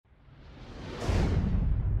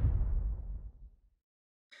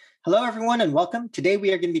Hello, everyone, and welcome. Today,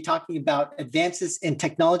 we are going to be talking about advances in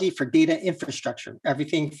technology for data infrastructure,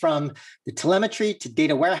 everything from the telemetry to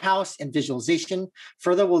data warehouse and visualization.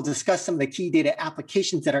 Further, we'll discuss some of the key data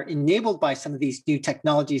applications that are enabled by some of these new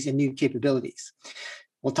technologies and new capabilities.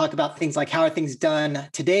 We'll talk about things like how are things done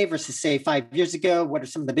today versus, say, 5 years ago? What are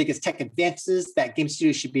some of the biggest tech advances that game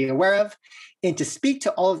studios should be aware of? And to speak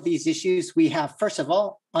to all of these issues, we have, first of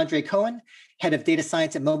all, Andre Cohen, head of data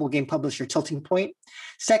science at mobile game publisher Tilting Point.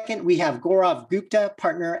 Second, we have Gaurav Gupta,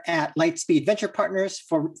 partner at Lightspeed Venture Partners,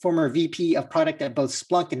 former VP of product at both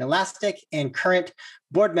Splunk and Elastic, and current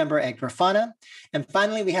board member at Grafana. And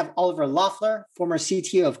finally, we have Oliver Loffler, former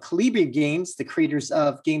CTO of Colibri Games, the creators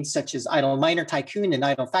of games such as Idle Miner Tycoon and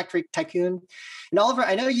Idle Factory Tycoon. And Oliver,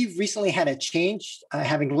 I know you've recently had a change,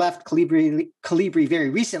 having left Colibri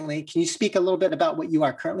very recently. Can you speak a little bit about what you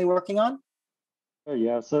are currently working on?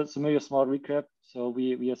 Yeah, so maybe a small recap. So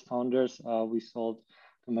we as founders, we sold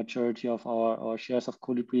the majority of our shares of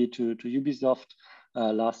Colibri to Ubisoft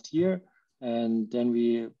last year. And then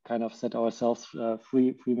we kind of set ourselves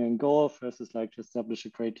three main goals. First is like to establish a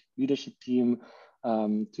great leadership team,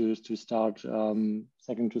 to start,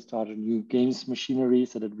 second, to start a new games machinery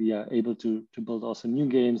so that we are able to build also new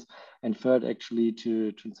games. And third, actually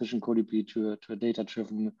to transition Colibri to a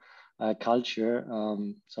data-driven culture,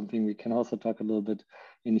 something we can also talk a little bit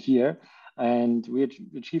in here. And we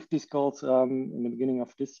achieved these goals in the beginning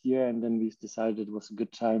of this year, and then we decided it was a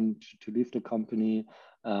good time to leave the company.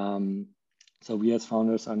 So we as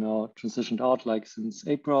founders are now transitioned out like since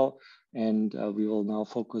April, and we will now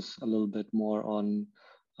focus a little bit more on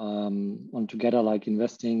together like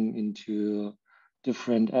investing into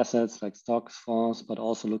different assets like stocks, funds, but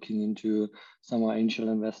also looking into some angel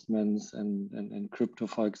investments and crypto,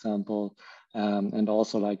 for example, and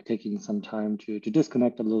also like taking some time to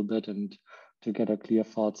disconnect a little bit and to get our clear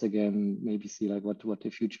thoughts again, maybe see like what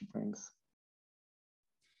the future brings.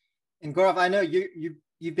 And Gaurav, I know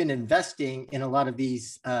you've been investing in a lot of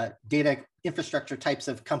these data infrastructure types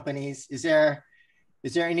of companies. Is there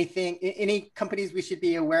any companies we should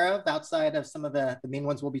be aware of outside of some of the main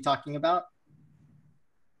ones we'll be talking about?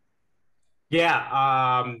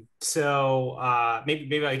 Yeah,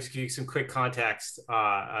 maybe I'll just give you some quick context.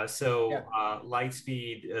 Lightspeed,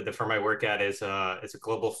 the firm I work at, is a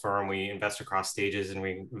global firm. We invest across stages and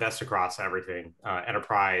we invest across everything,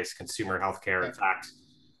 enterprise, consumer, healthcare. In fact,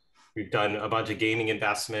 we've done a bunch of gaming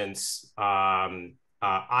investments.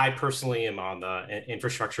 I personally am on the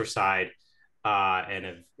infrastructure side and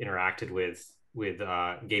have interacted with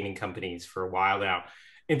gaming companies for a while now.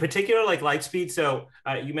 In particular, like Lightspeed. So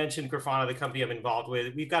you mentioned Grafana, the company I'm involved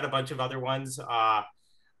with. We've got a bunch of other ones.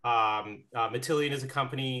 Matillion is a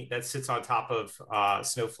company that sits on top of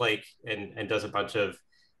Snowflake and does a bunch of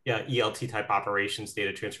ELT type operations,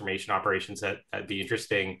 data transformation operations that'd be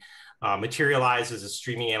interesting. Materialize is a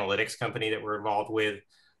streaming analytics company that we're involved with.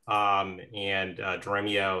 And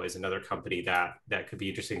Dremio is another company that could be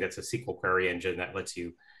interesting. That's a SQL query engine that lets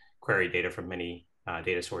you query data from many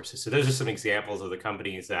data sources. So those are some examples of the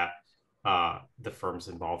companies that the firm's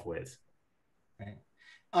involved with. Right.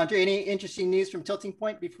 Andre, any interesting news from Tilting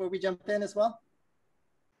Point before we jump in as well?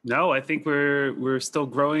 No, I think we're still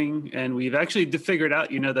growing, and we've actually figured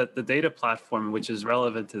out, that the data platform, which is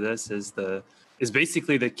relevant to this, is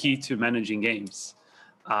basically the key to managing games,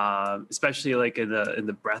 especially like in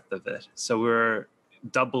the breadth of it. So we're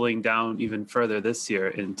doubling down even further this year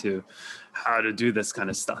into how to do this kind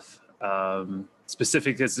of stuff.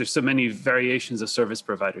 Specific because there's so many variations of service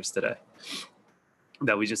providers today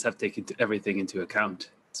that we just have taken everything into account.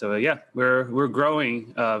 So yeah, we're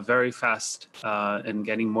growing very fast and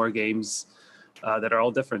getting more games that are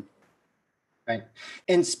all different. Right.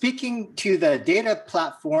 And speaking to the data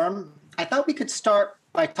platform, I thought we could start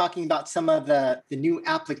by talking about some of the new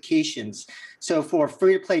applications. So for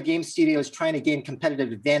free-to-play game studios trying to gain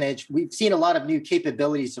competitive advantage, we've seen a lot of new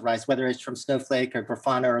capabilities arise, whether it's from Snowflake or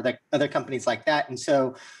Grafana or the other companies like that. And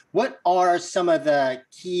so what are some of the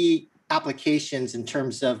key applications in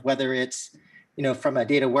terms of whether it's, from a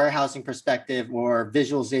data warehousing perspective or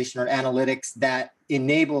visualization or analytics that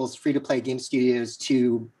enables free-to-play game studios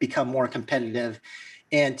to become more competitive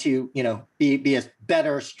and to, be a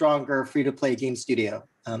better, stronger free-to-play game studio?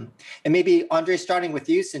 And maybe Andre, starting with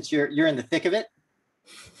you, since you're in the thick of it.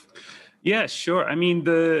 Yeah, sure. I mean,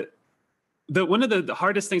 the one of the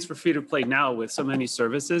hardest things for free-to-play now with so many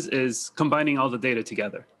services is combining all the data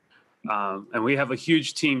together. And we have a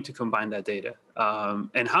huge team to combine that data.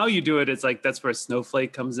 And how you do it is that's where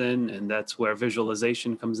Snowflake comes in, and that's where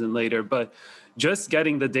visualization comes in later. But just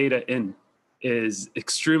getting the data in is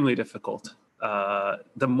extremely difficult.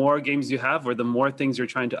 The more games you have, or the more things you're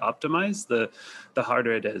trying to optimize, the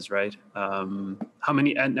harder it is, right? How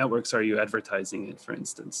many ad networks are you advertising in, for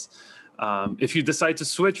instance? If you decide to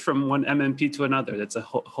switch from one MMP to another, that's a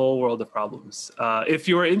whole world of problems. If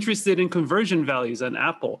you're interested in conversion values on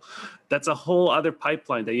Apple, that's a whole other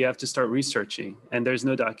pipeline that you have to start researching, and there's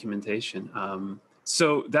no documentation.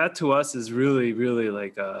 So that to us is really, really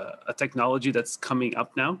like a technology that's coming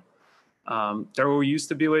up now. There used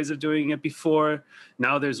to be ways of doing it before.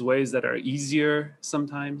 Now there's ways that are easier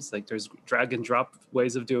sometimes, like there's drag and drop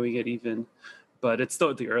ways of doing it even, but it's still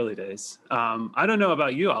at the early days. I don't know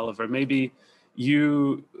about you, Oliver. Maybe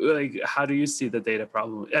you, like, how do you see the data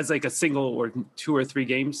problem as like a single or 2 or 3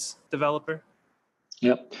 games developer?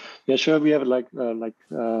 Yeah, sure. We have Colibri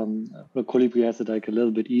has it like a little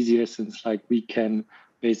bit easier, since like we can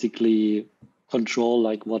basically control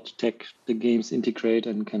like what tech the games integrate,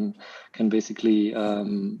 and can basically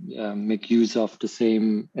make use of the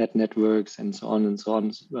same ad networks and so on and so on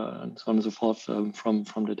and so on and so forth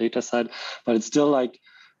from the data side. But it's still like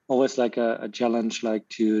always like a challenge, like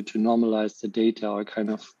to normalize the data or kind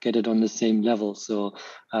of get it on the same level. So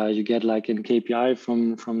you get like an KPI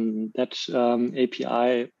from that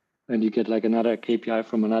API, and you get like another KPI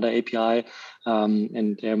from another API,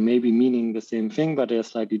 and they're maybe meaning the same thing, but they're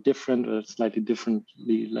slightly different or slightly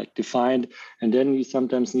differently like defined. And then you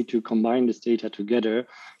sometimes need to combine this data together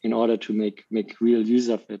in order to make real use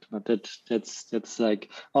of it. But that's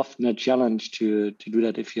like often a challenge to do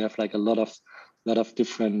that if you have like a lot of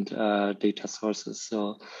different data sources.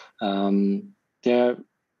 So I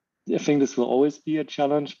think this will always be a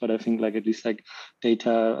challenge, but I think like at least like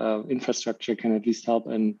data infrastructure can at least help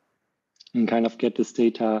and kind of get this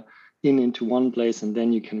data into one place, and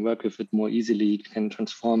then you can work with it more easily. You can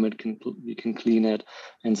transform it, you can clean it,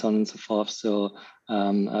 and so on and so forth. So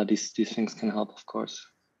these things can help, of course.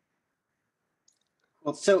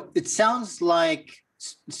 Well, so it sounds like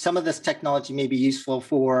some of this technology may be useful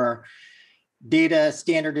for data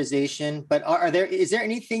standardization, but is there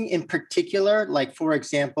anything in particular, like for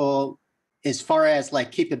example, as far as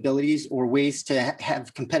like capabilities or ways to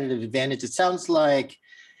have competitive advantage? It sounds like,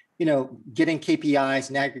 getting KPIs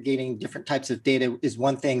and aggregating different types of data is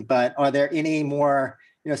one thing, but are there any more,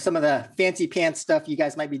 some of the fancy pants stuff you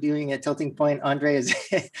guys might be doing at Tilting Point, Andre? Is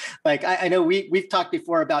like, I know we've talked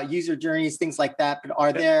before about user journeys, things like that, but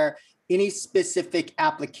are there any specific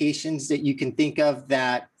applications that you can think of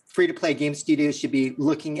that free-to-play game studios should be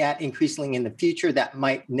looking at increasingly in the future that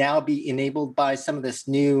might now be enabled by some of this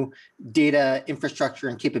new data infrastructure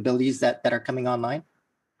and capabilities that are coming online?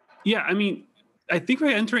 Yeah, I mean, I think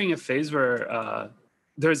we're entering a phase where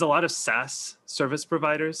there's a lot of SaaS service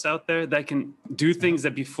providers out there that can do things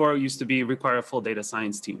that before used to require a full data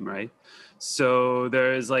science team, right? So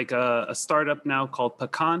there's like a startup now called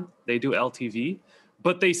Pecan. They do LTV,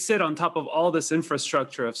 but they sit on top of all this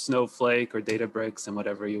infrastructure of Snowflake or Databricks and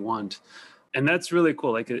whatever you want. And that's really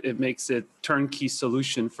cool. Like it makes it turnkey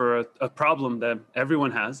solution for a problem that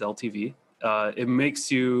everyone has, LTV. It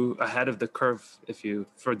makes you ahead of the curve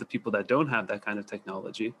for the people that don't have that kind of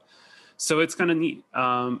technology. So it's kind of neat.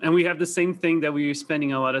 And we have the same thing that we're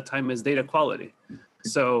spending a lot of time is data quality.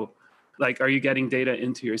 So like, are you getting data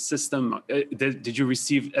into your system? Did you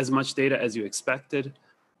receive as much data as you expected?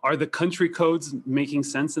 Are the country codes making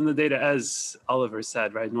sense in the data, as Oliver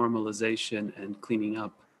said, right? Normalization and cleaning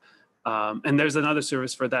up. And there's another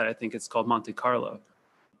service for that. I think it's called Monte Carlo.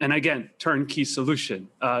 And again, turnkey solution.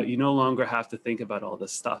 You no longer have to think about all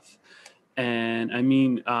this stuff. And I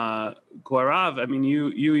mean, Gaurav, I mean,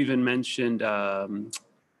 you even mentioned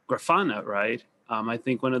Grafana, right? I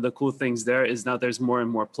think one of the cool things there is now there's more and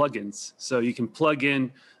more plugins. So you can plug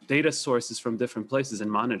in data sources from different places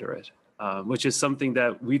and monitor it, which is something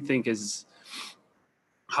that we think is,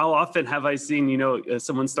 how often have I seen,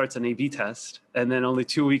 someone starts an A/B test and then only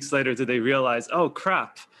 2 weeks later do they realize, oh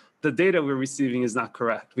crap, the data we're receiving is not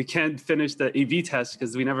correct. We can't finish the A/B test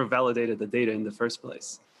because we never validated the data in the first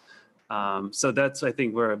place. So that's, I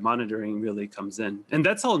think, where monitoring really comes in. And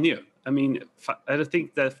that's all new. I mean, I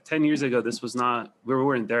think that 10 years ago, we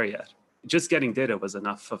weren't there yet. Just getting data was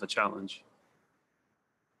enough of a challenge.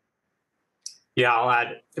 Yeah, I'll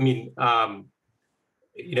add, I mean,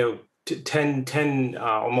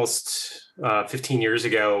 almost 15 years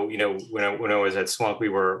ago, when I was at Splunk, we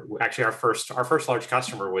were actually our first large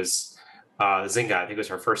customer was Zynga. I think it was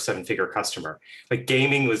our first 7-figure customer. But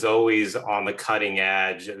gaming was always on the cutting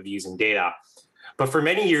edge of using data. But for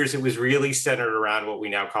many years, it was really centered around what we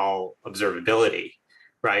now call observability,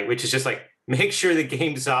 right? Which is just like, make sure the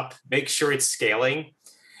game's up, make sure it's scaling.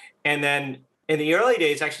 And in the early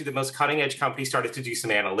days, actually, the most cutting edge companies started to do some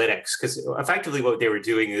analytics, because effectively what they were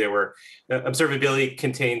doing, observability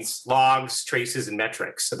contains logs, traces, and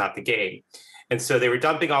metrics about the game. And so they were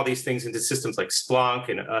dumping all these things into systems like Splunk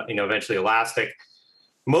and eventually Elastic,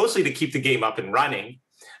 mostly to keep the game up and running.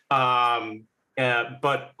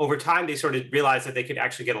 But over time, they sort of realized that they could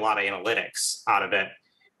actually get a lot of analytics out of it.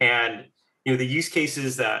 And the use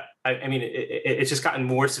cases that, it's just gotten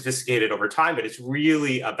more sophisticated over time, but it's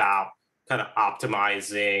really about kind of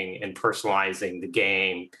optimizing and personalizing the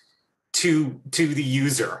game to the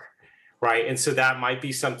user, right? And so that might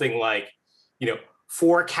be something like,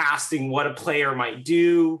 forecasting what a player might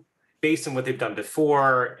do based on what they've done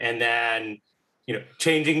before, and then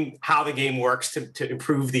changing how the game works to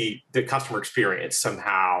improve the customer experience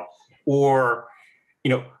somehow, or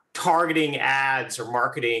targeting ads or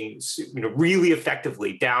marketing really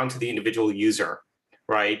effectively down to the individual user,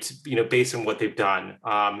 right? Based on what they've done.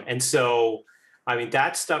 And so,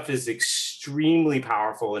 that stuff is extremely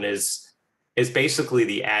powerful and is basically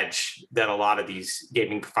the edge that a lot of these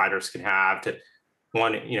gaming providers can have to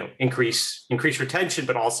increase retention,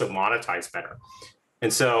 but also monetize better.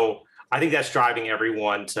 And so I think that's driving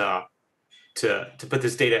everyone to put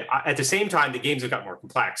this data. At the same time, the games have got more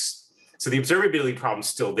complex. So the observability problem's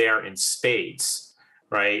still there in spades,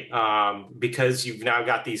 right? Because you've now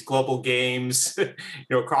got these global games,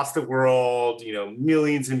 across the world,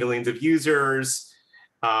 millions and millions of users.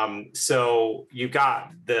 So you've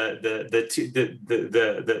got the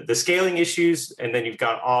scaling issues, and then you've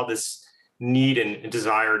got all this need and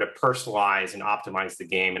desire to personalize and optimize the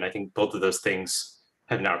game. And I think both of those things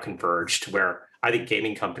have now converged, where I think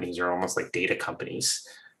gaming companies are almost like data companies.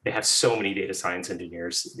 They have so many data science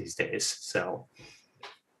engineers these days. So,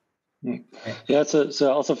 yeah. So I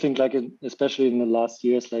also think especially in the last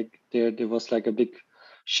years, there was a big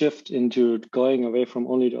shift into going away from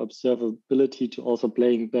only the observability to also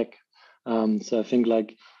playing back. So I think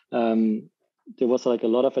there was a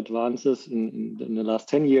lot of advances in the last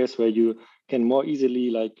 10 years where you can more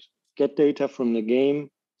easily get data from the game,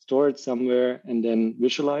 store it somewhere, and then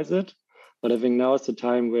visualize it. But I think now is the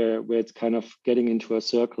time where it's kind of getting into a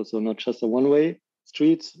circle. So not just a one-way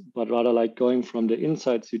streets, but rather going from the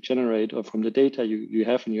insights you generate or from the data you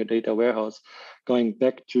have in your data warehouse, going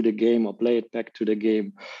back to the game or play it back to the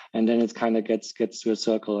game. And then it kind of gets to a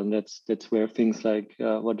circle. And that's where things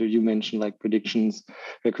what do you mention, predictions,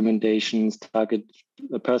 recommendations, target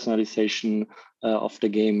personalization of the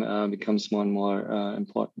game becomes more and more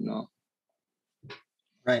important now.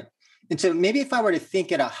 Right. And so maybe if I were to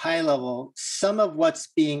think at a high level, some of what's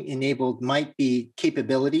being enabled might be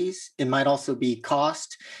capabilities. It might also be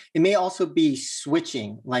cost. It may also be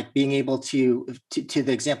switching, like being able to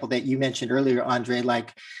the example that you mentioned earlier, Andre,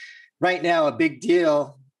 right now, a big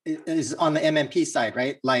deal is on the MMP side,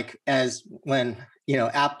 right? As when,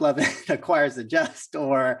 AppLovin acquires Adjust,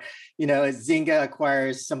 or, as Zynga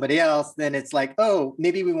acquires somebody else, then it's oh,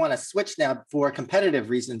 maybe we want to switch now for competitive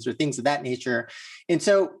reasons or things of that nature. And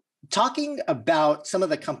so talking about some of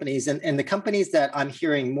the companies and the companies that I'm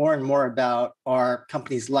hearing more and more about are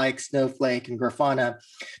companies like Snowflake and Grafana,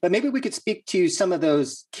 but maybe we could speak to some of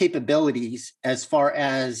those capabilities as far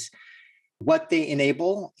as what they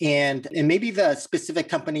enable and maybe the specific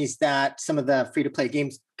companies that some of the free-to-play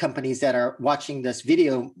games companies that are watching this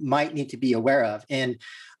video might need to be aware of. And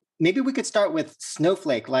maybe we could start with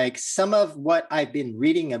Snowflake, some of what I've been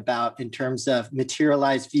reading about in terms of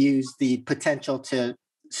materialized views, the potential to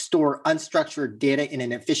store unstructured data in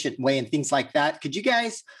an efficient way and things like that. Could you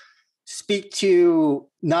guys speak to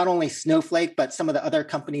not only Snowflake, but some of the other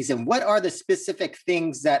companies, and what are the specific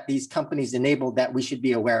things that these companies enable that we should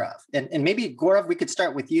be aware of? And maybe Gaurav, we could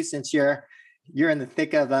start with you since you're in the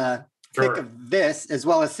thick of Sure. of this, as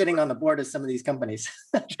well as sitting on the board of some of these companies.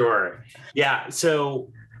 Sure. Yeah.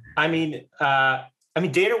 So,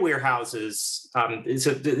 data warehouses.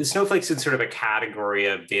 So the Snowflake's in sort of a category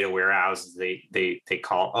of data warehouses they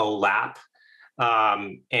call OLAP,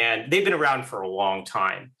 and they've been around for a long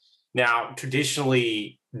time. Now,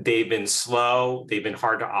 traditionally, they've been slow. They've been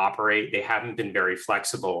hard to operate. They haven't been very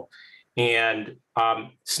flexible, and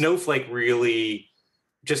Snowflake really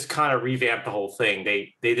just kind of revamped the whole thing.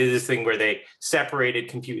 They did this thing where they separated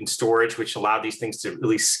compute and storage, which allowed these things to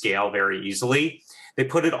really scale very easily. They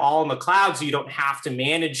put it all in the cloud so you don't have to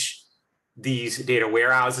manage these data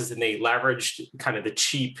warehouses, and they leveraged kind of the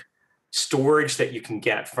cheap storage that you can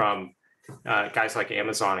get from guys like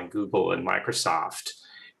Amazon and Google and Microsoft.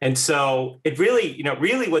 And so it really,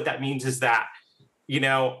 really what that means is that,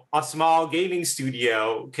 a small gaming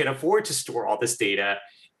studio can afford to store all this data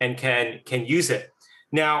and can use it.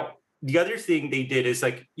 Now, the other thing they did is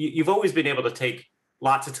you've always been able to take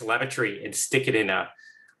lots of telemetry and stick it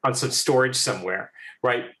on some storage somewhere,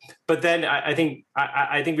 right? But then I think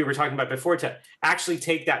we were talking about before, to actually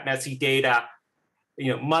take that messy data,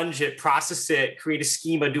 munge it, process it, create a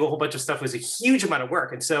schema, do a whole bunch of stuff was a huge amount of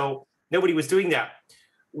work. And so nobody was doing that.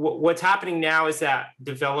 What's happening now is that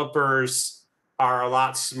developers are a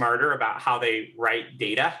lot smarter about how they write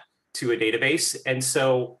data to a database. And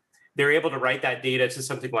so they're able to write that data to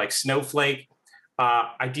something like Snowflake.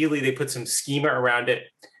 Ideally, they put some schema around it.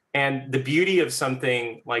 And the beauty of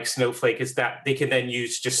something like Snowflake is that they can then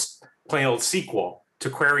use just plain old SQL to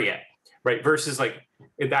query it, right? Versus like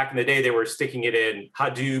back in the day, they were sticking it in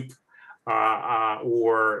Hadoop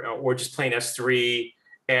or just plain S3,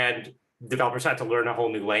 and developers had to learn a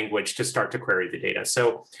whole new language to start to query the data.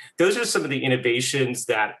 So those are some of the innovations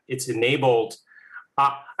that it's enabled.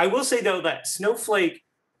 I will say, though, that Snowflake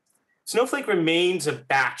remains a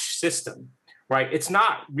batch system. Right, it's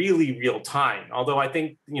not really real time. Although I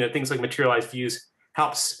think things like materialized views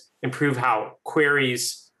helps improve how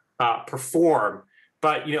queries perform.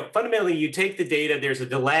 But fundamentally, you take the data. There's a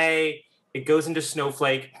delay. It goes into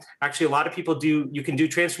Snowflake. Actually, a lot of people do. You can do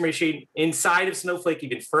transformation inside of Snowflake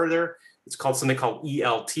even further. It's called something called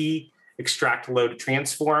ELT, extract, load,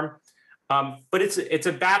 transform. But it's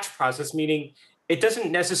a batch process, meaning it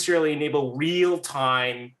doesn't necessarily enable real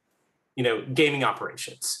time, gaming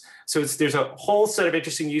operations. So there's a whole set of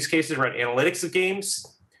interesting use cases around analytics of games,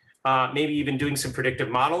 maybe even doing some predictive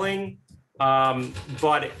modeling.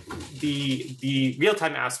 But the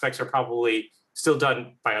real-time aspects are probably still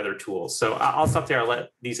done by other tools. So I'll stop there. I'll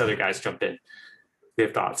let these other guys jump in. They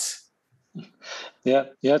have thoughts. Yeah.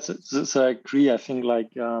 So I agree. I think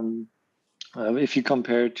if you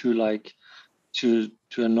compare it to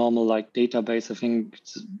a normal database, I think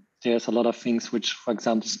there's a lot of things which, for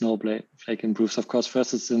example, Snowflake improves. Of course,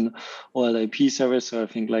 first it's an OLAP service, so I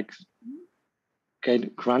think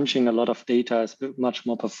crunching a lot of data is much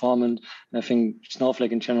more performant. And I think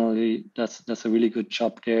Snowflake in general does a really good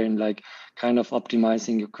job there in kind of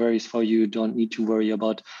optimizing your queries for you. Don't need to worry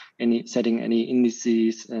about setting any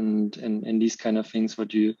indices and these kind of things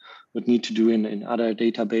what you would need to do in other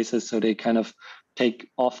databases. So they kind of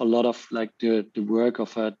take off a lot of the work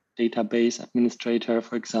of a database administrator,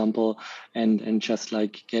 for example, and just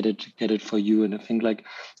get it for you. And I think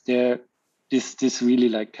this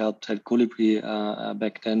really helped at Colibri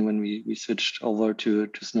back then when we switched over to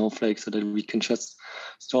Snowflake, so that we can just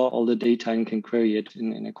store all the data and can query it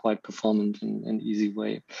in a quite performant and easy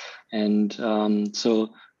way. And so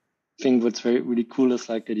I think what's really cool is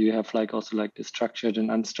that you have also the structured and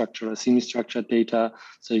unstructured or semi-structured data.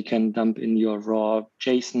 So you can dump in your raw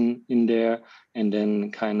JSON in there and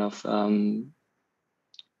then kind of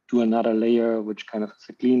do another layer, which kind of is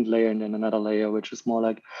a cleaned layer, and then another layer, which is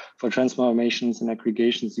more for transformations and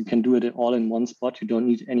aggregations. You can do it all in one spot. You don't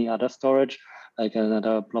need any other storage, like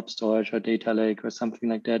another blob storage or data lake or something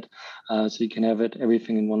like that. So you can have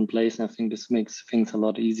everything in one place. And I think this makes things a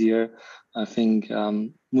lot easier. I think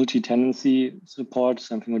multi-tenancy support,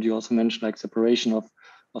 something that you also mentioned, separation of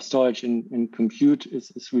storage in compute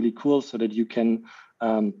is really cool, so that you can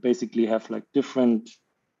basically have different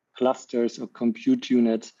clusters or compute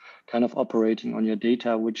units kind of operating on your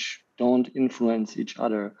data, which don't influence each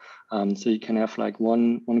other. So you can have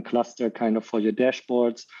one cluster kind of for your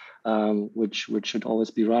dashboards, which should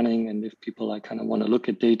always be running. And if people kind of want to look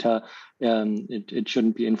at data, it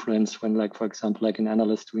shouldn't be influenced when for example, an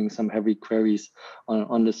analyst doing some heavy queries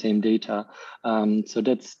on the same data. So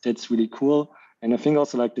that's really cool. And I think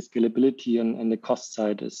also the scalability and the cost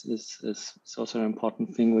side is also an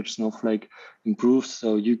important thing which Snowflake improves.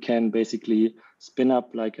 So you can basically spin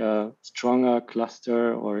up a stronger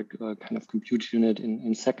cluster or a kind of compute unit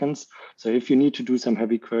in seconds. So if you need to do some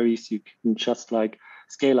heavy queries, you can just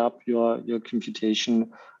scale up your computation,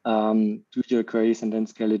 do your queries, and then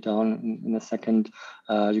scale it down in a second.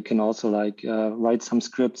 You can also write some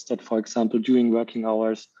scripts that, for example, during working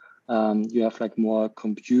hours, you have more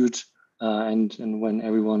compute. And when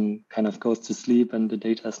everyone kind of goes to sleep and the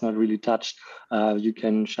data is not really touched, you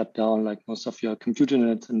can shut down most of your compute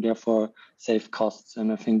units and therefore save costs.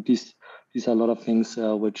 And I think these are a lot of things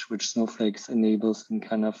which Snowflake enables and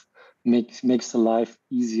kind of makes the life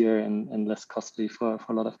easier and less costly for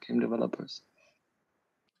a lot of game developers.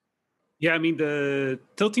 Yeah, I mean, the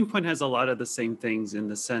tilting point has a lot of the same things in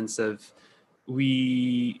the sense of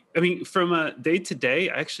from a day-to-day,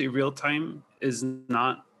 actually real-time is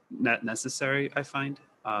not necessary, I find,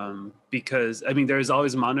 because there's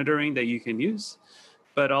always monitoring that you can use,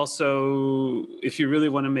 but also if you really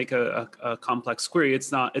want to make a complex query,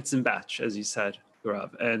 it's in batch, as you said,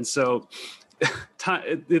 Gaurav, and so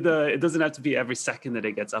it doesn't have to be every second that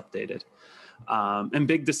it gets updated. And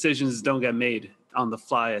big decisions don't get made on the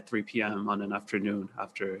fly at 3 p.m. on an afternoon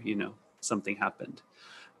after, something happened.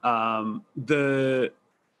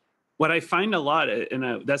 What I find a lot,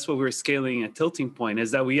 and that's what we're scaling at Tilting Point,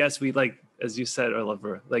 is that we like, as you said,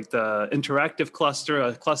 Oliver, like the interactive cluster,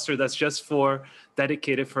 a cluster that's just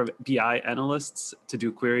dedicated for BI analysts to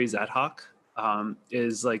do queries ad hoc,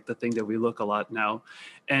 is like the thing that we look a lot now.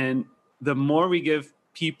 And the more we give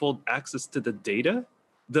people access to the data,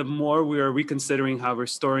 the more we are reconsidering how we're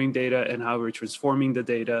storing data and how we're transforming the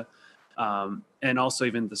data, and also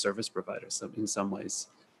even the service providers in some ways.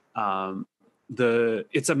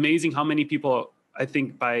 It's amazing how many people, I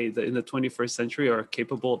think, in the 21st century are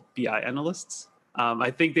capable BI analysts.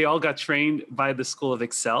 I think they all got trained by the School of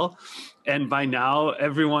Excel, and by now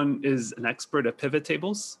everyone is an expert at pivot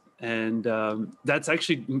tables, and that's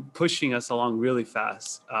actually pushing us along really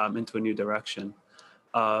fast into a new direction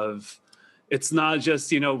of. It's not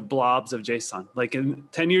just, blobs of JSON. Like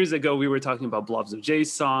 10 years ago, we were talking about blobs of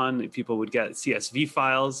JSON. People would get CSV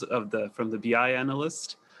files from the BI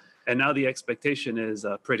analyst. And now the expectation is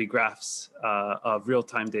pretty graphs of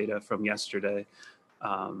real-time data from yesterday,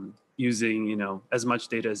 using, as much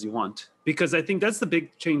data as you want. Because I think that's the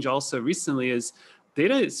big change also recently is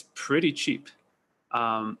data is pretty cheap.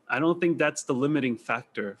 I don't think that's the limiting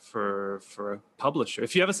factor for a publisher.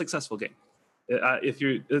 If you have a successful game. If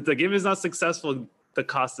the game is not successful, the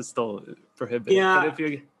cost is still prohibitive. Yeah. But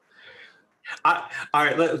if all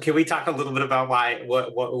right, can we talk a little bit about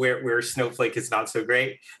where Snowflake is not so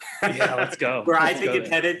great? Yeah, let's go. I think it's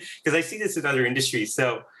headed, because I see this in other industries.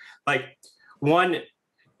 So, like, one,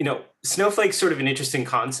 Snowflake's sort of an interesting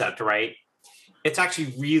concept, right? It's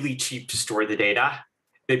actually really cheap to store the data.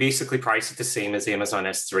 They basically price it the same as Amazon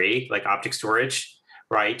S3, like object storage,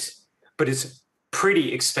 right? But it's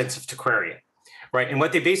pretty expensive to query it. Right. And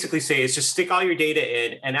what they basically say is just stick all your data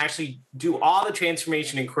in and actually do all the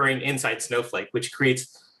transformation and querying inside Snowflake, which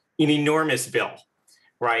creates an enormous bill.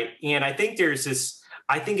 Right. And I think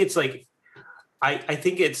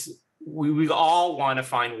we all want to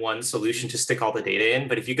find one solution to stick all the data in.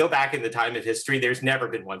 But if you go back in the time of history, there's never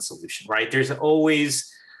been one solution. Right. There's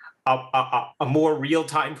always a more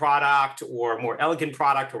real-time product or a more elegant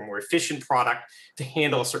product or more efficient product to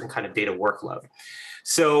handle a certain kind of data workload.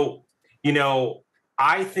 So,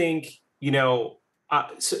 I think,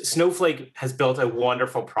 Snowflake has built a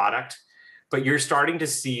wonderful product, but you're starting to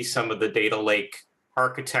see some of the data lake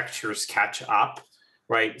architectures catch up,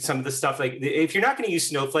 right? Some of the stuff, like if you're not going to use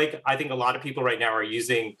Snowflake, I think a lot of people right now are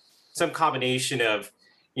using some combination of,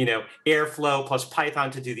 Airflow plus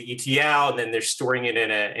Python to do the ETL, and then they're storing it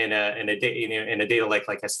in a data lake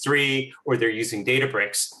like S3, or they're using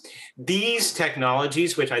Databricks. These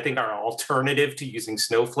technologies, which I think are alternative to using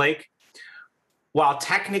Snowflake, while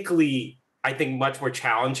technically, I think much more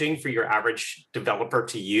challenging for your average developer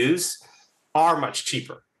to use, are much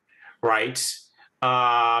cheaper, right?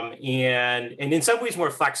 And in some ways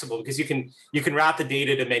more flexible, because you can route the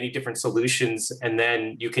data to many different solutions, and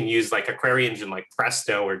then you can use like a query engine like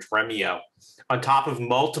Presto or Dremio on top of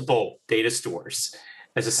multiple data stores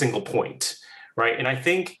as a single point, right? And I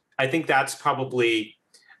think that's probably,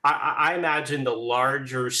 I imagine the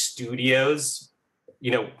larger studios,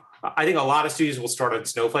 I think a lot of studios will start on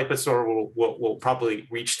Snowflake, but sort of will probably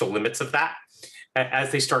reach the limits of that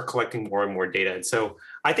as they start collecting more and more data. And so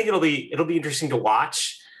I think it'll be interesting to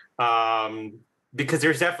watch, because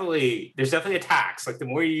there's definitely a tax. Like the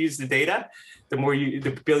more you use the data, the more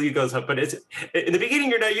the bill goes up. But it's in the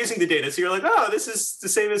beginning you're not using the data, so you're like, oh, this is the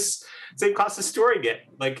same cost as storing it,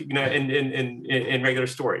 like in regular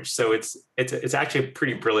storage. So it's actually a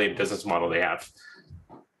pretty brilliant business model they have.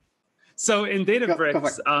 So in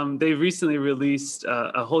Databricks, they recently released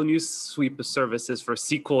a whole new suite of services for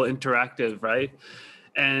SQL Interactive, right?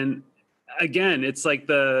 And again, it's like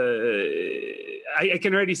I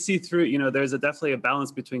can already see through, there's definitely a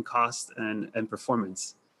balance between cost and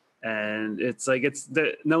performance. And it's like,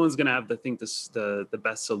 no one's going to have the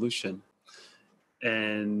best solution.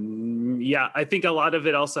 And yeah, I think a lot of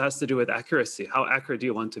it also has to do with accuracy. How accurate do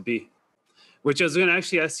you want to be? Which I was going to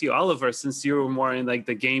actually ask you, Oliver, since you were more in like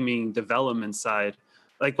the gaming development side,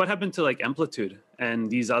 like what happened to like Amplitude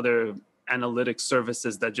and these other analytics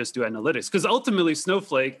services that just do analytics? Because ultimately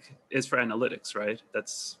Snowflake is for analytics, right?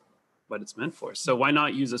 That's what it's meant for. So why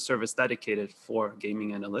not use a service dedicated for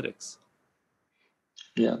gaming analytics?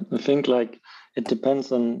 Yeah, I think like it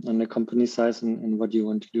depends on the company size and what you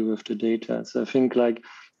want to do with the data. So I think like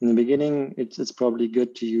in the beginning, it's probably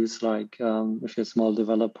good to use like, if you're a small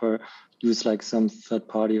developer, use like some third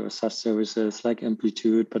party or SaaS services like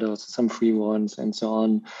Amplitude, but also some free ones and so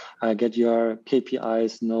on. Get your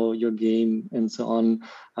KPIs, know your game and so on.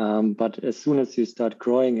 But as soon as you start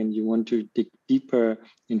growing and you want to dig deeper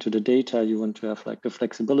into the data, you want to have like the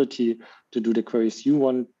flexibility to do the queries you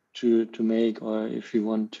want to make, or if you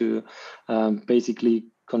want to basically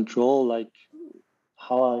control like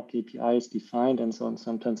how are KPIs defined and so on.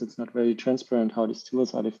 Sometimes it's not very transparent how these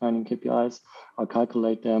tools are defining KPIs or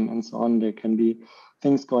calculate them and so on. There can be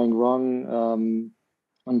things going wrong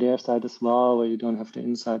on their side as well, where you don't have the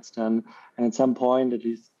insights done. And at some point, at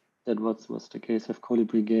least that was the case with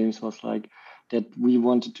Colibri Games, was like that we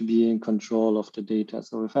wanted to be in control of the data.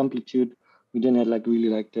 So with Amplitude, we didn't have like really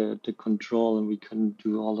like the control, and we couldn't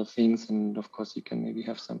do all the things. And of course, you can maybe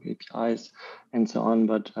have some APIs and so on.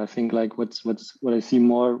 But I think like what I see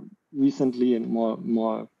more recently and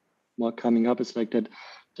more coming up is like that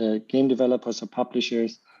the game developers or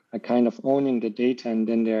publishers are kind of owning the data, and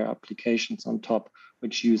then there are applications on top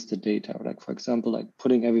which use the data. Like for example, like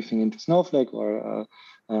putting everything into Snowflake or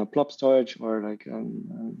blob storage or like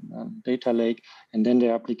data lake, and then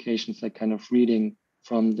there are applications like kind of reading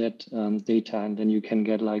from that data, and then you can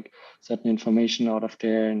get like certain information out of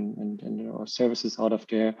there and or services out of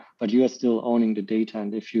there, but you are still owning the data.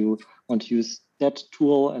 And if you want to use that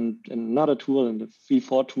tool and another tool and the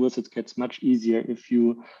 3-4 tools, it gets much easier if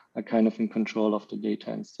you are kind of in control of the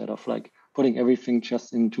data instead of like putting everything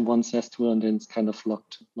just into one SaaS tool and then it's kind of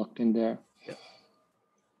locked in there. Yeah.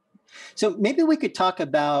 So maybe we could talk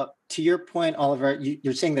about, to your point, Oliver,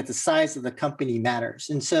 you're saying that the size of the company matters.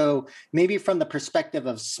 And so maybe from the perspective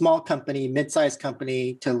of small company, mid-sized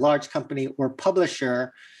company to large company or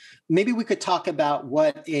publisher, maybe we could talk about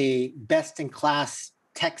what a best-in-class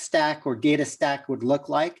tech stack or data stack would look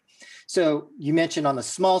like. So you mentioned on the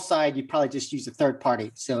small side, you probably just use a third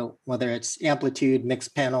party. So whether it's Amplitude,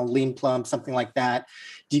 Mixpanel, Leanplum, something like that.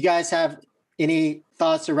 Do you guys have any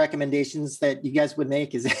thoughts or recommendations that you guys would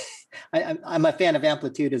make? I'm a fan of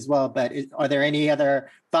Amplitude as well, but are there any other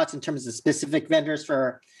thoughts in terms of specific vendors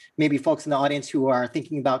for maybe folks in the audience who are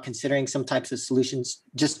thinking about considering some types of solutions,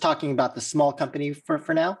 just talking about the small company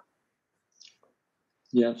for now?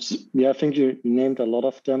 Yeah, I think you named a lot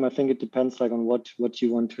of them. I think it depends like on what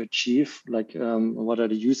you want to achieve, like what are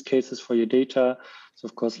the use cases for your data. So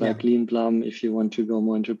of course, like Leanplum, if you want to go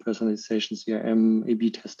more into personalization, CRM,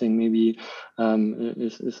 A/B testing maybe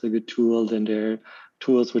is a good tool. Then there are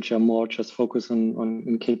tools which are more just focused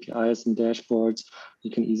on KPIs and dashboards. You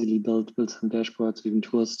can easily build some dashboards, even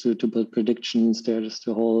tools to build predictions. There's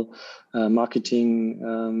the whole marketing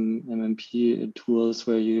MMP tools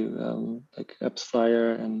where you like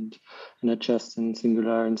AppsFlyer and Adjust and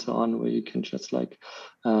Singular and so on, where you can just like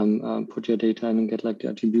put your data in and get like the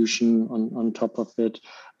attribution on top of it.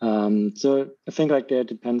 So I think like there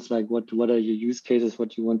depends like what are your use cases,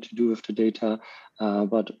 what you want to do with the data.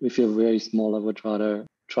 But if you're very small, I would rather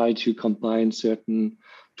try to combine certain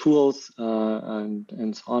tools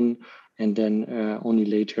and so on, and then only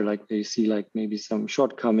later, like they see like maybe some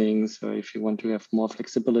shortcomings, or if you want to have more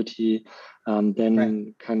flexibility,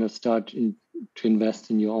 then kind of start to invest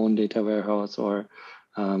in your own data warehouse, or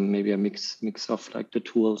maybe a mix of like the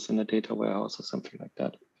tools in a data warehouse or something like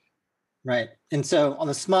that. Right. And so on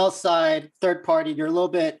the small side, third party, you're a little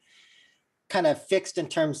bit kind of fixed in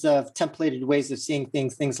terms of templated ways of seeing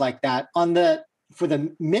things like that. For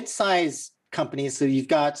the mid-size companies, so you've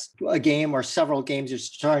got a game or several games, you're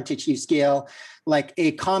starting to achieve scale. Like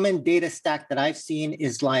a common data stack that I've seen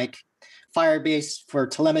is like Firebase for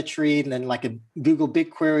telemetry, and then like a Google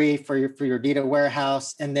BigQuery for your data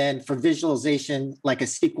warehouse, and then for visualization, like a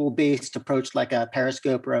SQL-based approach, like a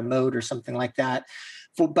Periscope or a Mode or something like that.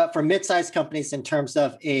 But for mid-sized companies, in terms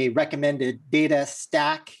of a recommended data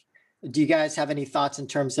stack, do you guys have any thoughts in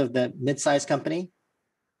terms of the mid-sized company?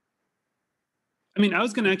 I mean, I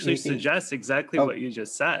was going to actually suggest exactly what you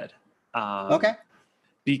just said. Okay.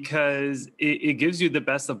 Because it gives you the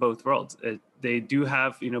best of both worlds. They do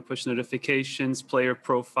have, push notifications, player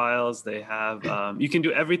profiles. They have, you can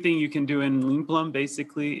do everything you can do in Leanplum,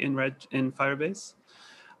 basically in Firebase.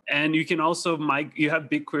 And you can also, you have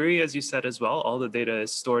BigQuery, as you said as well. All the data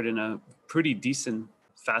is stored in a pretty decent,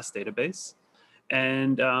 fast database.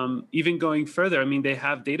 And even going further, I mean, they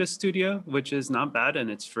have Data Studio, which is not bad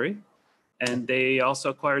and it's free. And they also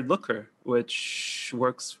acquired Looker, which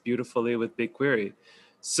works beautifully with BigQuery.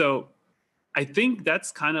 So I think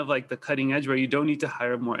that's kind of like the cutting edge where you don't need to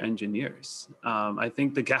hire more engineers. I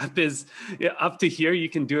think the gap is up to here. You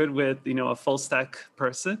can do it with, a full stack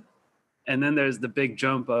person. And then there's the big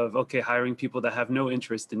jump of, okay, hiring people that have no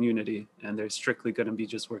interest in Unity, and they're strictly going to be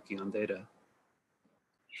just working on data.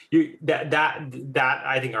 That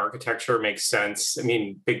I think architecture makes sense. I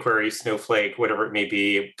mean, BigQuery, Snowflake, whatever it may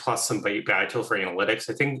be, plus some BI tool for analytics.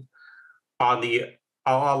 I think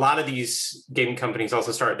a lot of these gaming companies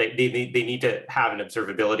also they need to have an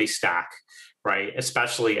observability stack, right?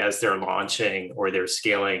 Especially as they're launching or they're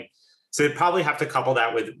scaling. So they probably have to couple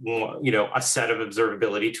that with, a set of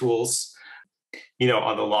observability tools.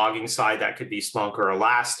 On the logging side, that could be Splunk or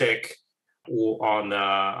Elastic. On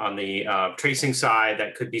the tracing side,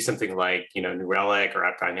 that could be something like New Relic or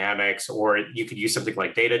AppDynamics, or you could use something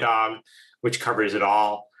like Datadog, which covers it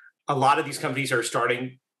all. A lot of these companies are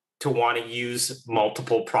starting to want to use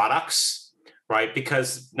multiple products, right?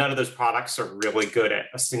 Because none of those products are really good at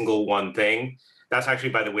a single one thing. That's actually,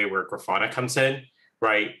 by the way, where Grafana comes in,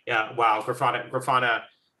 right? While Grafana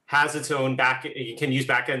has its own you can use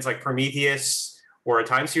backends like Prometheus or a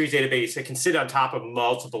time series database that can sit on top of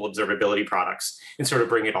multiple observability products and sort of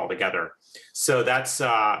bring it all together. So that's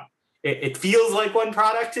it feels like one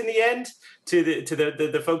product in the end to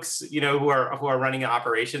the folks who are running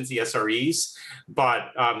operations, the SREs.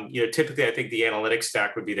 But typically I think the analytics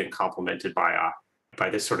stack would be then complemented by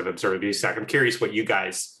this sort of observability stack. I'm curious what you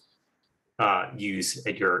guys use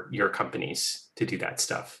at your companies to do that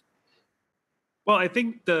stuff. Well, I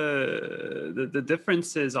think the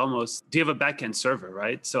difference is almost, do you have a backend server,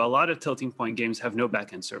 right? So a lot of Tilting Point games have no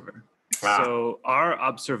backend server. So our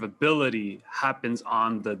observability happens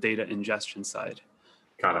on the data ingestion side.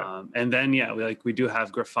 Got it. And then, we do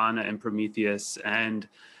have Grafana and Prometheus and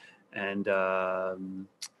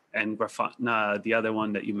Grafana, the other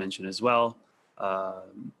one that you mentioned as well,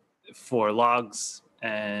 for logs,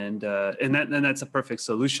 and that's a perfect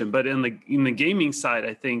solution. But in the gaming side,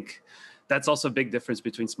 I think that's also a big difference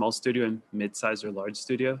between small studio and mid-size or large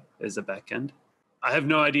studio is the backend. I have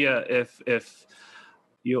no idea if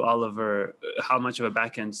you, Oliver, how much of a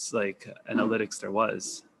backend analytics there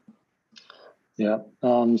was. Yeah.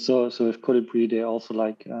 So with Colibri, they also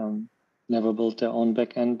never built their own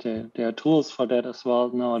backend. There are tools for that as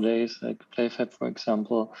well nowadays, like PlayFab, for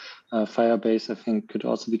example. Firebase, I think, could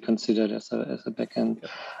also be considered as a backend.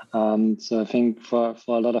 So I think for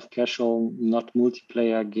a lot of casual, not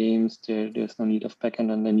multiplayer games, there's no need of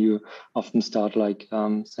backend, and then you often start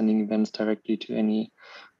sending events directly to any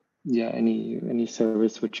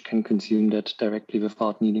service which can consume that directly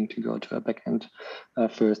without needing to go to a backend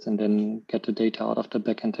first and then get the data out of the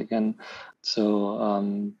backend again.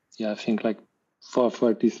 So I think for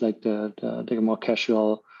at least the more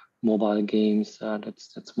casual mobile games,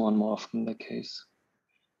 that's more and more often the case.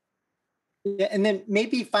 Yeah, and then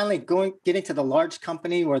maybe finally getting to the large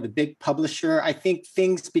company or the big publisher, I think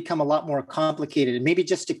things become a lot more complicated. And maybe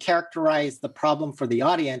just to characterize the problem for the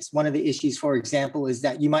audience, one of the issues, for example, is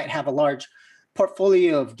that you might have a large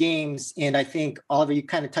portfolio of games. And I think, Oliver, you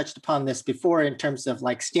kind of touched upon this before in terms of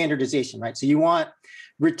standardization, right? So you want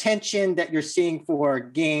retention that you're seeing for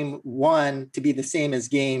game 1 to be the same as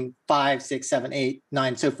game 5, 6, 7, 8,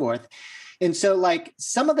 9, so forth. And so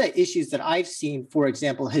some of the issues that I've seen, for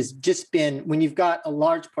example, has just been when you've got a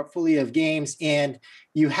large portfolio of games and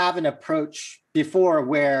you have an approach before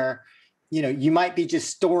where, you might be just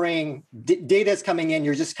storing data's coming in,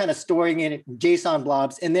 you're just kind of storing it in JSON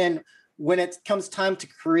blobs. And then when it comes time to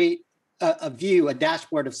create a view, a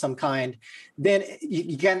dashboard of some kind, then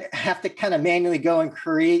you have to kind of manually go and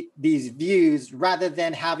create these views rather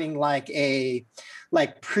than having a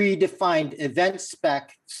predefined event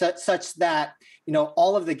spec such that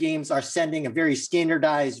all of the games are sending a very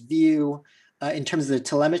standardized view in terms of the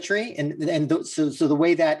telemetry, so the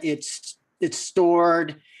way that it's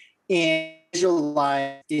stored and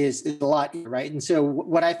visualized is a lot, right? And so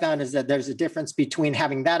what I found is that there's a difference between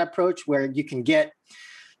having that approach where you can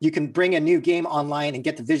bring a new game online and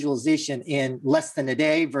get the visualization in less than a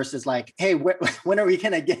day versus hey, when are we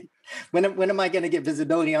going to get, when am I going to get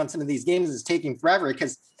visibility on some of these games? It's taking forever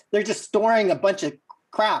because they're just storing a bunch of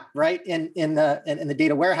crap, right, in the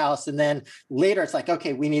data warehouse. And then later it's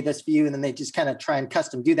okay, we need this view. And then they just kind of try and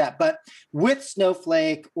custom do that. But with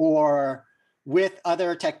Snowflake or with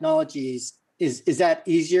other technologies, is that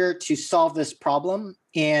easier to solve this problem?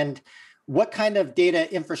 And what kind of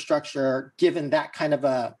data infrastructure, given that kind of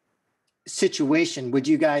a situation, would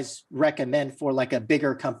you guys recommend for a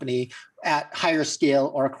bigger company at higher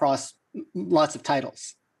scale or across lots of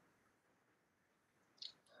titles?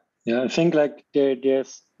 Yeah, I think like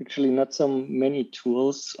there's actually not so many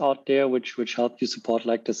tools out there which help you support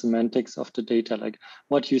like the semantics of the data. Like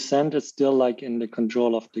what you send is still like in the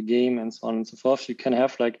control of the game and so on and so forth. You can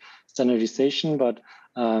have like standardization, but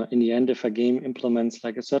in the end, if a game implements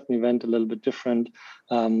like a certain event a little bit different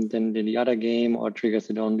than the other game, or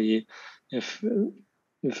triggers it only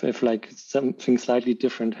if like something slightly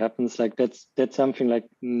different happens, like that's something like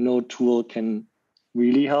no tool can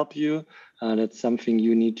really help you. That's something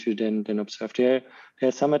you need to then observe.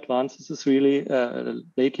 There's some advances really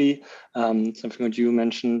lately. Something that you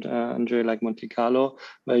mentioned, Andre, like Monte Carlo,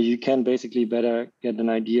 where you can basically better get an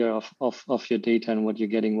idea of your data and what you're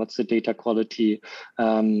getting. What's the data quality?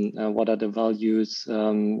 What are the values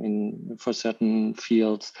for certain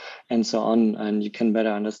fields, and so on. And you can better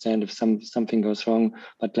understand if something goes wrong.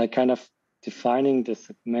 But like kind of defining the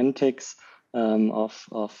semantics of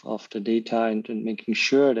the data and making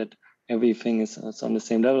sure that everything is on the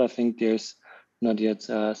same level. I think there's not yet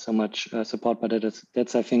so much support, but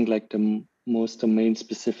that's I think like the most domain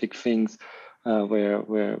specific things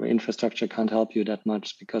where infrastructure can't help you that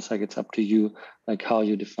much, because like it's up to you like how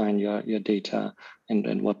you define your data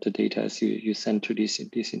and what the data is you send to these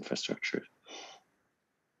infrastructures.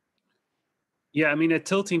 Yeah, I mean, at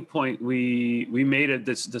Tilting Point, we made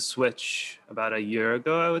the switch about a year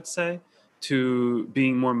ago, I would say, to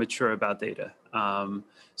being more mature about data.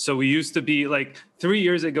 So we used to be like 3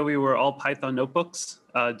 years ago, we were all Python notebooks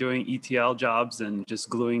doing ETL jobs and just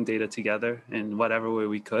gluing data together in whatever way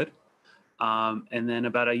we could. And then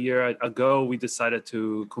about a year ago, we decided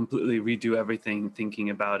to completely redo everything, thinking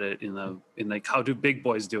about it in like how do big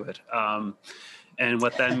boys do it. And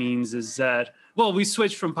what that means is that, well, we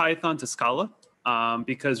switched from Python to Scala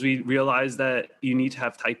because we realized that you need to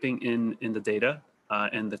have typing in the data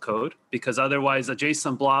and the code, because otherwise a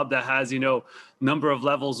JSON blob that has, number of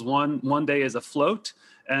levels one day is a float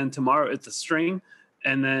and tomorrow it's a string.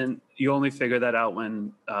 And then you only figure that out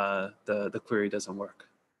when the query doesn't work.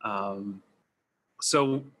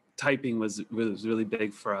 So typing was really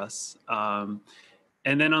big for us. And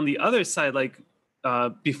then on the other side, like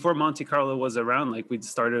before Monte Carlo was around, like we'd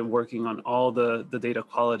started working on all the data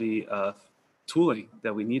quality tooling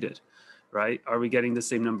that we needed, right? Are we getting the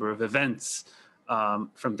same number of events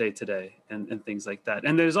from day to day and things like that?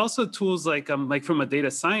 And there's also tools like from a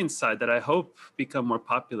data science side that I hope become more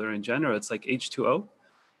popular in general. It's like H2O.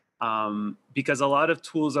 Because a lot of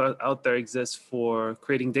tools out there exist for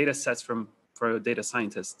creating data sets for data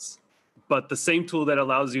scientists. But the same tool that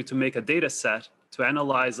allows you to make a data set to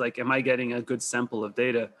analyze, like, am I getting a good sample of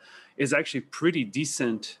data, is actually pretty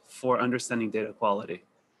decent for understanding data quality.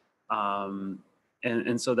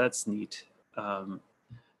 And so that's neat.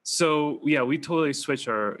 So yeah, we totally switch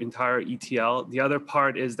our entire ETL. The other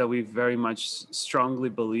part is that we very much strongly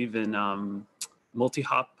believe in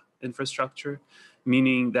multi-hop infrastructure,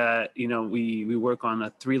 meaning that we work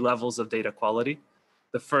on 3 levels of data quality.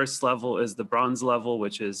 The first level is the bronze level,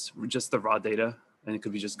 which is just the raw data, and it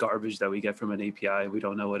could be just garbage that we get from an API. We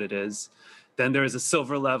don't know what it is. Then there is a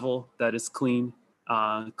silver level that is cleaner,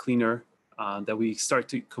 that we start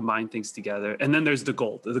to combine things together. And then there's the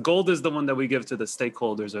gold. The gold is the one that we give to the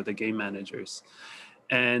stakeholders or the game managers.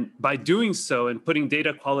 And by doing so and putting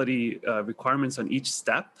data quality requirements on each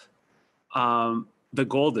step, the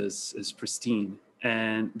gold is pristine.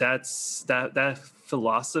 And that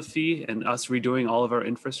philosophy and us redoing all of our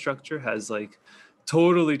infrastructure has like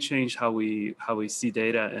totally changed how we see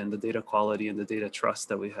data and the data quality and the data trust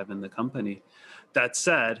that we have in the company. That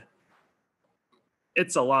said,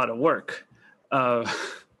 it's a lot of work.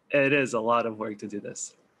 It is a lot of work to do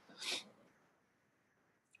this.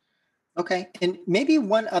 Okay, and maybe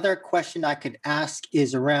one other question I could ask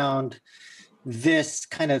is around this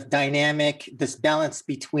kind of dynamic, this balance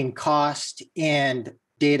between cost and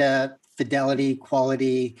data fidelity,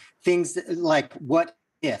 quality, things like what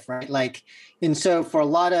if, right? Like, and so for a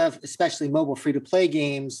lot of, especially mobile free-to-play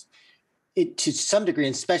games, to some degree,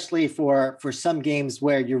 and especially for some games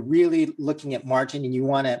where you're really looking at margin and you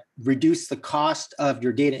want to reduce the cost of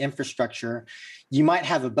your data infrastructure, you might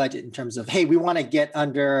have a budget in terms of, hey, we want to get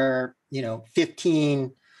under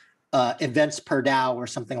 15 events per DAO or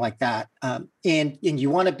something like that. And you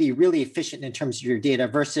want to be really efficient in terms of your data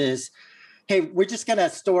versus, hey, we're just going to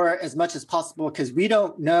store as much as possible because we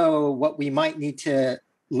don't know what we might need to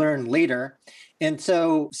learn later. And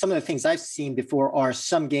so some of the things I've seen before are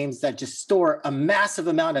some games that just store a massive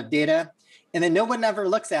amount of data and then no one ever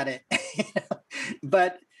looks at it.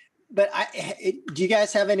 But do you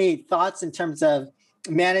guys have any thoughts in terms of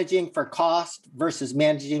managing for cost versus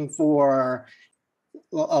managing for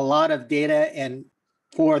a lot of data and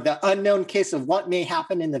for the unknown case of what may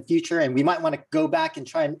happen in the future, and we might want to go back and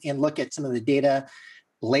try and look at some of the data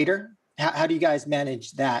later? How do you guys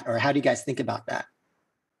manage that, or how do you guys think about that?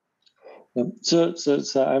 So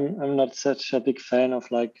I'm not such a big fan of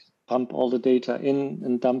like pump all the data in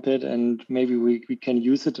and dump it, and maybe we can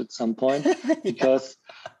use it at some point because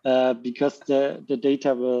the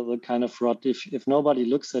data will kind of rot if nobody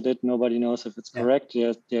looks at it. Nobody knows if it's correct.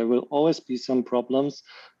 There will always be some problems,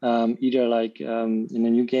 either like in a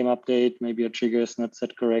new game update, maybe a trigger is not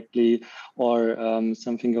set correctly, or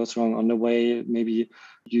something goes wrong on the way. Maybe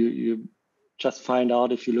you just find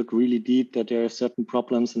out if you look really deep that there are certain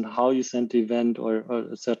problems in how you send the event or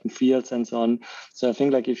certain fields and so on. So I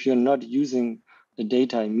think like if you're not using the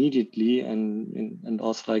data immediately and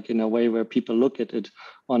also like in a way where people look at it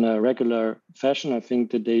on a regular fashion, I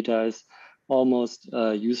think the data is almost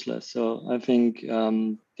useless. So I think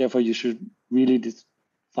therefore you should really just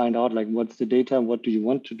find out like what's the data, what do you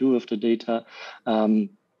want to do with the data, and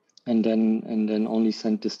then only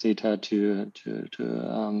send this data to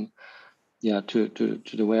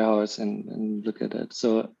the warehouse and look at it.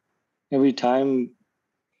 So every time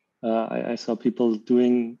I saw people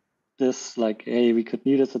doing this, like, hey, we could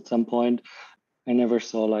need this at some point, I never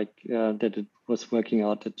saw like that it was working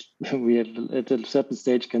out. That we at a certain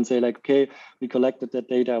stage can say like, okay, we collected that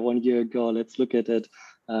data 1 year ago, let's look at it,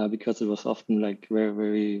 because it was often like very,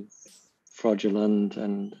 very fraudulent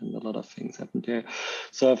and a lot of things happened there.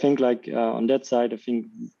 So I think like on that side, I think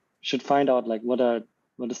you should find out like what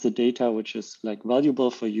is the data which is like valuable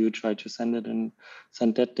for you, try to send it and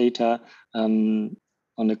send that data. On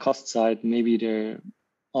the cost side, maybe there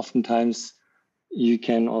oftentimes you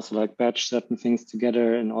can also like batch certain things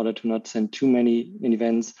together in order to not send too many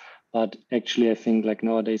events. But actually, I think like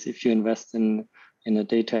nowadays, if you invest in a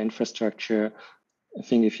data infrastructure, I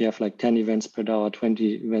think if you have like 10 events per DAO or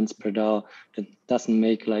 20 events per DAO, that doesn't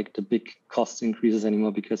make like the big cost increases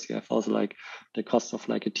anymore, because you have also like the cost of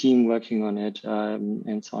like a team working on it,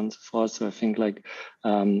 and so on and so forth. So I think like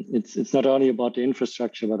it's not only about the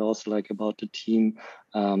infrastructure, but also like about the team.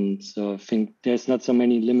 So I think there's not so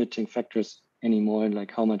many limiting factors anymore,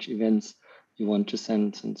 like how much events you want to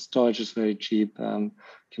send, and storage is very cheap.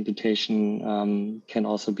 Computation can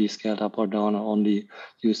also be scaled up or down, or only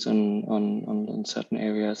used on certain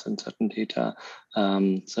areas and certain data.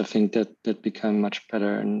 So I think that became much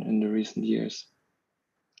better in the recent years.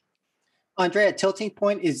 Andre, at Tilting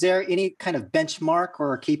Point, is there any kind of benchmark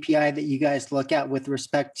or KPI that you guys look at with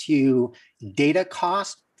respect to data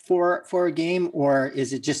cost for a game, or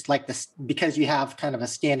is it just like this because you have kind of a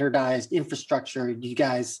standardized infrastructure? You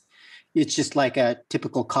guys, it's just like a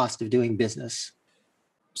typical cost of doing business?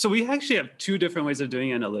 So we actually have two different ways of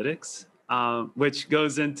doing analytics, which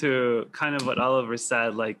goes into kind of what Oliver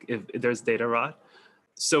said, like if there's data rot.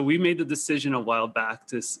 So we made the decision a while back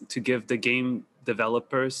to give the game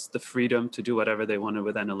developers the freedom to do whatever they wanted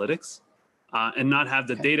with analytics, and not have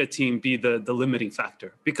the data team be the limiting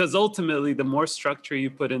factor. Because ultimately, the more structure you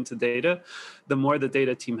put into data, the more the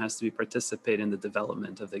data team has to participate in the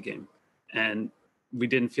development of the game. And we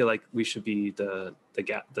didn't feel like we should be the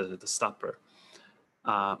stopper.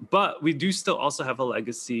 But we do still also have a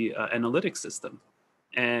legacy analytics system.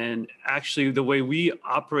 And actually, the way we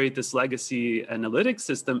operate this legacy analytics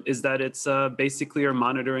system is that it's basically our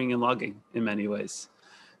monitoring and logging in many ways.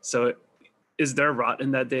 So is there rot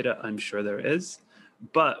in that data? I'm sure there is.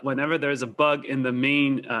 But whenever there's a bug in the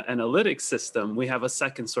main analytics system, we have a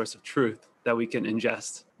second source of truth that we can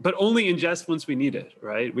ingest, but only ingest once we need it,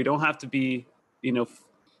 right? We don't have to be,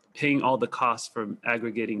 paying all the costs for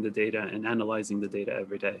aggregating the data and analyzing the data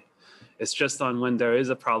every day. It's just on when there is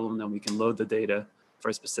a problem, then we can load the data for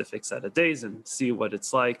a specific set of days and see what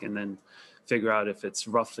it's like, and then figure out if it's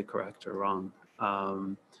roughly correct or wrong.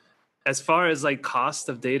 As far as like cost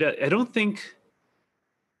of data, I don't think,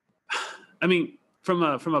 from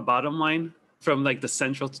a bottom line, from like the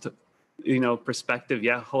central perspective,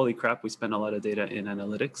 yeah, holy crap, we spend a lot of data in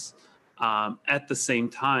analytics. At the same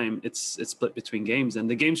time, it's split between games, and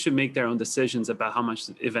the games should make their own decisions about how much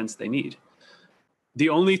events they need. The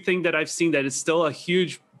only thing that I've seen that is still a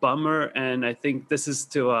huge bummer, and I think this is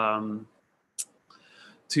to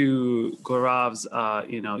Gaurav's,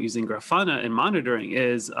 using Grafana and monitoring,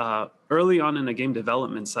 is early on in a game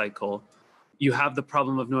development cycle, you have the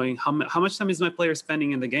problem of knowing how much time is my player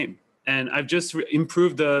spending in the game. And I've just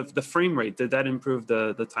improved the frame rate. Did that improve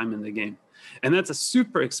the time in the game? And that's a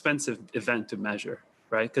super expensive event to measure,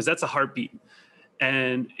 right? Because that's a heartbeat.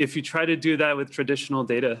 And if you try to do that with traditional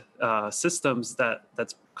data systems,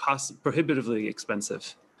 that's cost prohibitively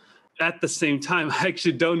expensive. At the same time, I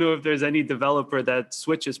actually don't know if there's any developer that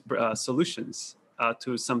switches solutions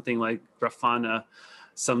to something like Grafana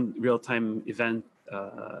some real-time event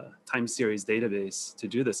time series database to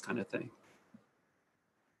do this kind of thing.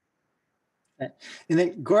 And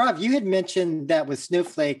then Gaurav, you had mentioned that with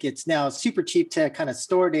Snowflake, it's now super cheap to kind of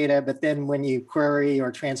store data, but then when you query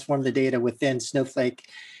or transform the data within Snowflake,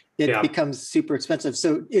 it becomes super expensive.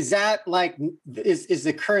 So is that like, is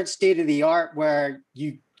the current state of the art where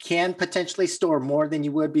you can potentially store more than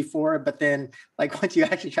you would before, but then like once you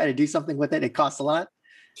actually try to do something with it, it costs a lot?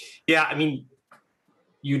 Yeah, I mean,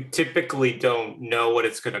 you typically don't know what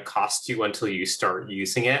it's going to cost you until you start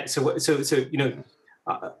using it. So you know,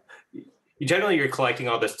 generally you're collecting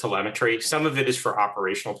all this telemetry. Some of it is for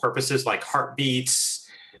operational purposes, like heartbeats,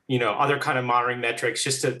 you know, other kind of monitoring metrics,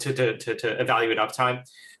 just to evaluate uptime.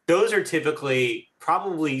 Those are typically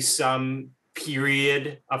probably some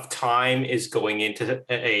period of time is going into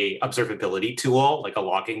a observability tool, like a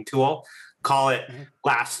logging tool. Call it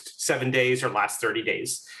last 7 days or last 30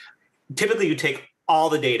 days. Typically, you take all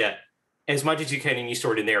the data, as much as you can, and you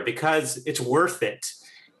store it in there because it's worth it.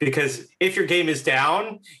 Because if your game is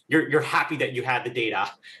down, you're happy that you had the data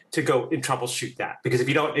to go and troubleshoot that. Because if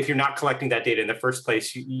you're not collecting that data in the first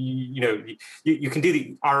place, you can do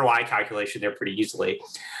the ROI calculation there pretty easily.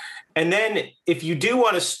 And then if you do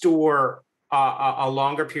want to store a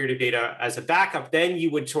longer period of data as a backup, then you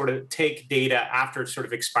would sort of take data after it's sort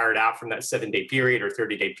of expired out from that 7-day period or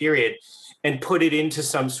 30-day period and put it into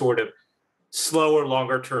some sort of slower,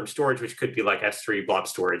 longer term storage, which could be like S3, blob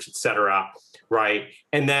storage, et cetera, right?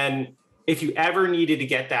 And then if you ever needed to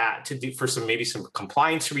get that to do for maybe some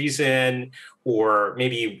compliance reason, or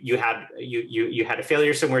maybe you had a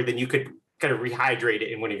failure somewhere, then you could kind of rehydrate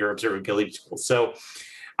it in one of your observability tools. So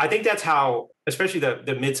I think that's how, especially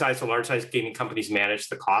the mid-sized to large-sized gaming companies manage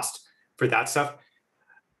the cost for that stuff.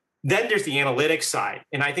 Then there's the analytics side.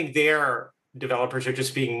 And I think their developers are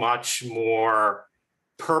just being much more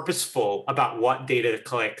purposeful about what data to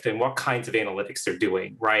collect and what kinds of analytics they're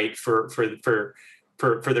doing, right? For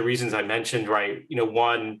the reasons I mentioned, right? You know,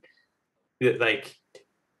 one, like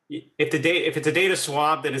if it's a data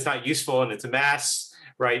swamp, then it's not useful and it's a mess,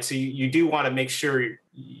 right? So you do want to make sure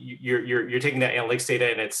you're taking that analytics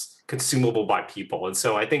data and it's consumable by people. And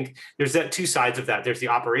so I think there's that two sides of that. There's the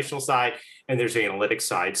operational side and there's the analytics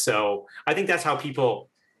side. So I think that's how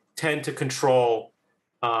people tend to control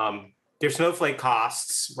their Snowflake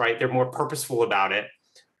costs, right? They're more purposeful about it.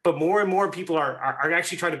 But more and more people are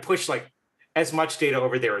actually trying to push like as much data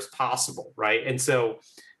over there as possible, right? And so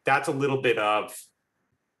that's a little bit of,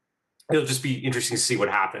 it'll just be interesting to see what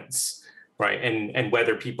happens, right? And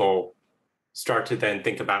whether people start to then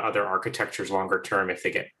think about other architectures longer term if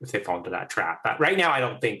they fall into that trap. But right now, I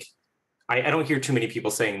don't hear too many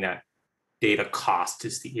people saying that data cost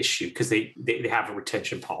is the issue because they have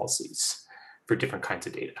retention policies for different kinds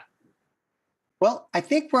of data. Well, I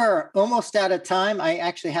think we're almost out of time. I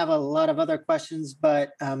actually have a lot of other questions,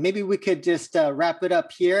 but maybe we could just wrap it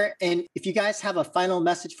up here. And if you guys have a final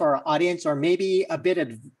message for our audience or maybe a bit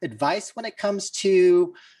of advice when it comes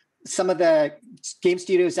to some of the game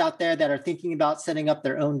studios out there that are thinking about setting up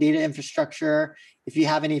their own data infrastructure, if you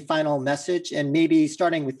have any final message, and maybe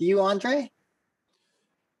starting with you, Andre?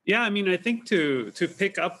 Yeah, I mean, I think to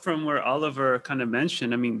pick up from where Oliver kind of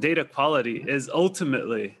mentioned, I mean, data quality is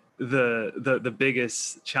ultimately the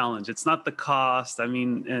biggest challenge. It's not the cost. I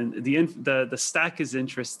mean, and the stack is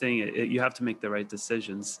interesting. You have to make the right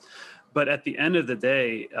decisions, but at the end of the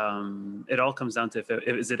day, it all comes down to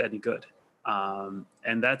is it any good?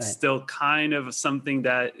 And that's right. Still kind of something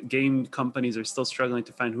that game companies are still struggling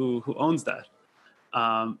to find who owns that.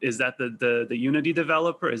 Is that the Unity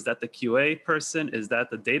developer? Is that the QA person? Is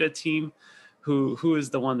that the data team? Who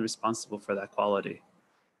is the one responsible for that quality?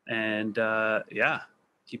 And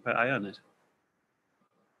keep an eye on it.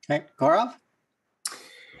 Okay, Gaurav?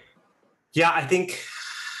 Yeah, I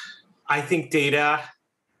think data,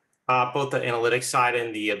 both the analytics side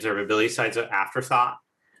and the observability side is an afterthought,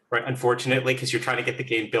 right? Unfortunately, because you're trying to get the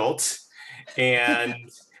game built. And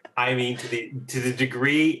I mean, to the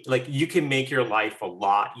degree, like you can make your life a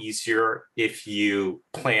lot easier if you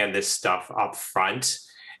plan this stuff up front.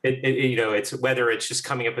 It's whether it's just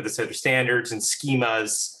coming up with a set of standards and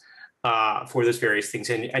schemas for those various things,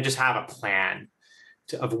 and just have a plan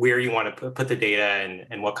of where you want to put the data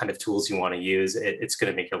and what kind of tools you want to use. It's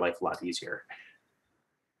going to make your life a lot easier.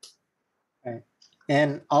 Right.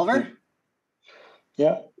 And Oliver?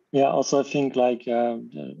 Yeah. Also, I think like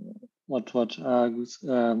what Andre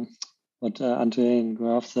and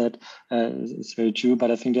Gaurav said is very true. But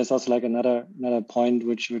I think there's also like another point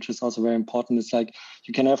which is also very important. It's like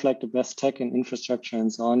you can have like the best tech and infrastructure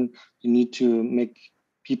and so on. You need to make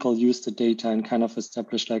people use the data and kind of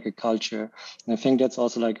establish like a culture. And I think that's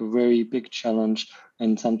also like a very big challenge.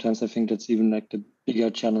 And sometimes I think that's even like the bigger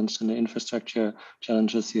challenge than the infrastructure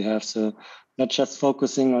challenges you have. So not just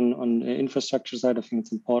focusing on the infrastructure side, I think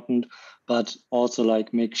it's important, but also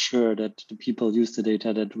like make sure that the people use the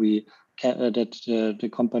data, that the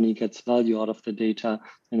company gets value out of the data,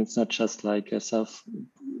 and it's not just like a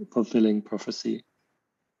self-fulfilling prophecy.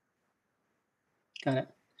 Got it.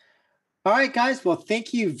 All right, guys. Well,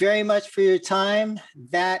 thank you very much for your time.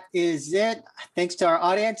 That is it. Thanks to our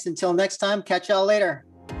audience. Until next time, catch y'all later.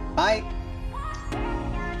 Bye.